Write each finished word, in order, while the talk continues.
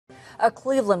A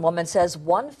Cleveland woman says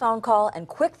one phone call and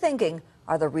quick thinking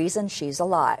are the reason she's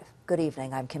alive. Good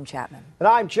evening, I'm Kim Chapman. And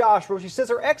I'm Josh. She says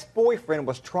her ex-boyfriend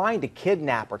was trying to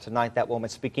kidnap her tonight. That woman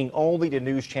speaking only to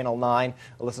NewsChannel 9.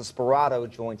 Alyssa Sperato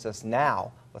joins us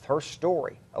now with her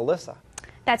story. Alyssa.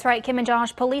 That's right, Kim and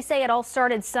Josh. Police say it all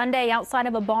started Sunday outside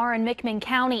of a bar in McMinn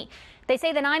County. They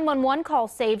say the 911 call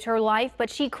saved her life, but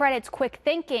she credits quick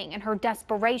thinking and her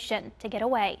desperation to get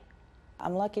away.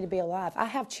 I'm lucky to be alive. I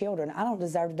have children. I don't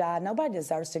deserve to die. Nobody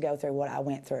deserves to go through what I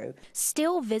went through.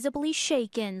 Still visibly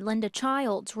shaken, Linda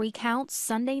Childs recounts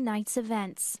Sunday night's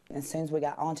events. As soon as we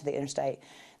got onto the interstate,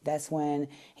 that's when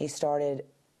he started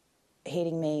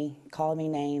hitting me, calling me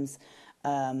names.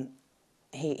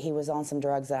 He was on some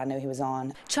drugs that I knew he was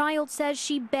on. Childs says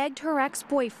she begged her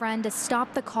ex-boyfriend to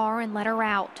stop the car and let her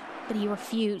out, but he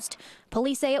refused.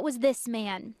 Police say it was this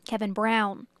man, Kevin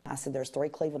Brown. I said, there's 3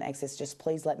 Cleveland exits, just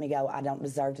please let me go. I don't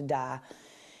deserve to die.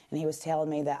 And he was telling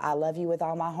me that I love you with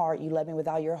all my heart. You love me with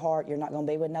all your heart. You're not going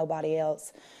to be with nobody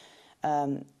else.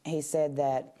 He said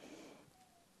that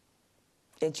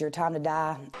it's your time to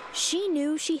die. She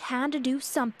knew she had to do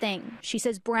something. She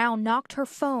says Brown knocked her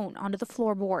phone onto the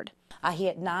floorboard. I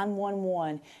hit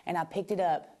 911 and I picked it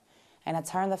up and I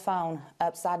turned the phone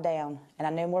upside down and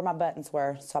I knew where my buttons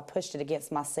were, so I pushed it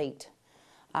against my seat.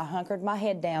 I hunkered my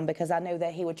head down because I knew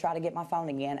that he would try to get my phone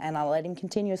again, and I let him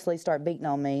continuously start beating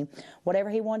on me. Whatever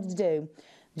he wanted to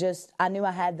do, I knew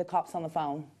I had the cops on the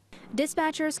phone.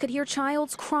 Dispatchers could hear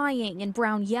Childs crying and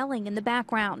Brown yelling in the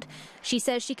background. She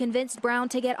says she convinced Brown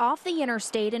to get off the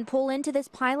interstate and pull into this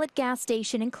Pilot gas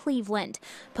station in Cleveland.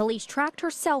 Police tracked her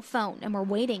cell phone and were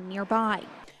waiting nearby.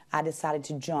 I decided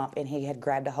to jump, and he had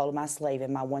grabbed a hold of my sleeve,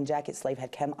 and my one jacket sleeve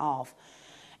had come off.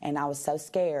 And I was so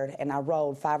scared, and I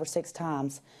rolled 5 or 6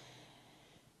 times,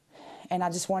 and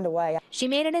I just went away. She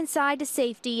made it inside to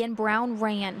safety, and Brown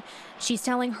ran. She's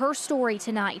telling her story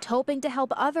tonight, hoping to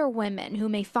help other women who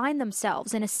may find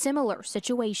themselves in a similar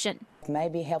situation.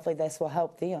 Maybe, hopefully, this will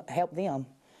help them.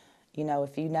 You know,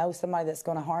 if you know somebody that's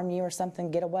going to harm you or something,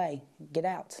 get away, get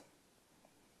out,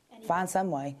 find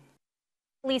some way.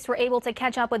 Police were able to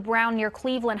catch up with Brown near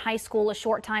Cleveland High School a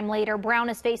short time later. Brown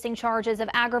is facing charges of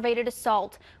aggravated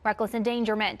assault, reckless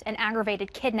endangerment, and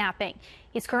aggravated kidnapping.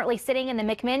 He's currently sitting in the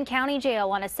McMinn County Jail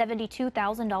on a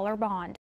 $72,000 bond.